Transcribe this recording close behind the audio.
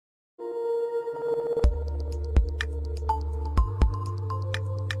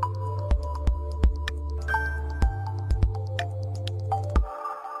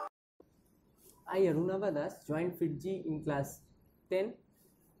Arunava joined FIITJEE in class 10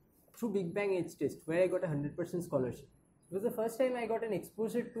 through Big Bang Edge test, where I got a 100% scholarship. It was the first time I got an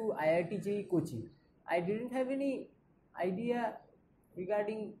exposure to IIT JEE coaching. I didn't have any idea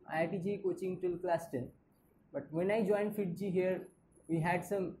regarding IIT JEE coaching till class 10, but when I joined FIITJEE here, we had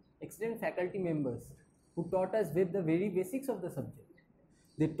some excellent faculty members who taught us with the very basics of the subject.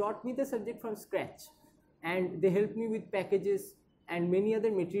 They taught me the subject from scratch, and they helped me with packages and many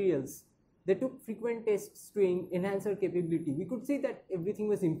other materials. They took frequent tests to enhance our capability. We could see that everything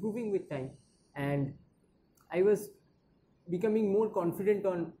was improving with time, and I was becoming more confident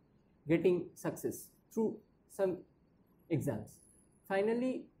on getting success through some exams.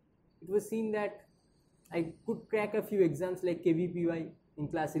 Finally, it was seen that I could crack a few exams like KVPY in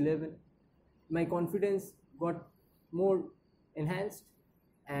class 11. My confidence got more enhanced,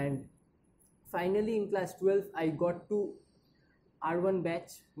 and finally in class 12 I got to R1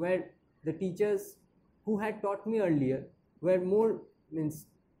 batch, where the teachers who had taught me earlier were more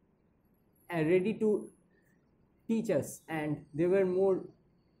ready to teach us, and they were more,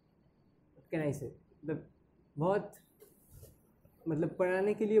 what can I say, बहुत मतलब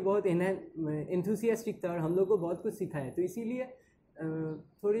पढ़ाने के लिए बहुत enthusiastic था और हम लोग को बहुत कुछ सिखाया. तो इसीलिए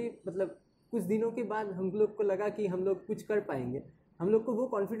थोड़ी मतलब कुछ दिनों के बाद हम लोग को लगा कि हम लोग कुछ कर पाएंगे. हम लोग को वो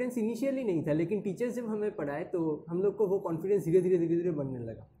कॉन्फिडेंस इनिशियली नहीं था, लेकिन टीचर्स जब हमें पढ़ाए तो हम लोग को वो कॉन्फिडेंस धीरे धीरे बढ़ने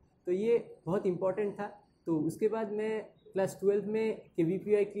लगा. तो ये बहुत इंपॉर्टेंट था. तो उसके बाद मैं क्लास 12 में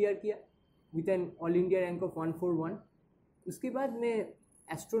KVPY क्लियर किया with an all India rank of 141. उसके बाद मैं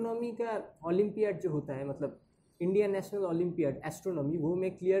एस्ट्रोनॉमी का ओलंपियाड जो होता है, मतलब इंडिया नेशनल ओलंपियाड एस्ट्रोनॉमी, वो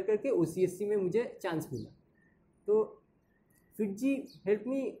मैं क्लियर करके OCSC में मुझे चांस मिला. तो FIITJEE helped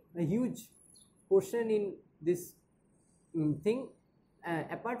me a huge portion in this thing.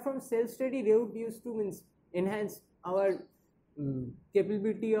 Apart from self-study, they would used to enhance our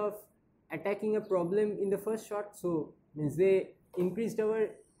capability of attacking a problem in the first shot. So they increased our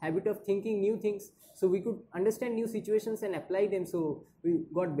habit of thinking new things, so we could understand new situations and apply them, so we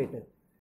got better.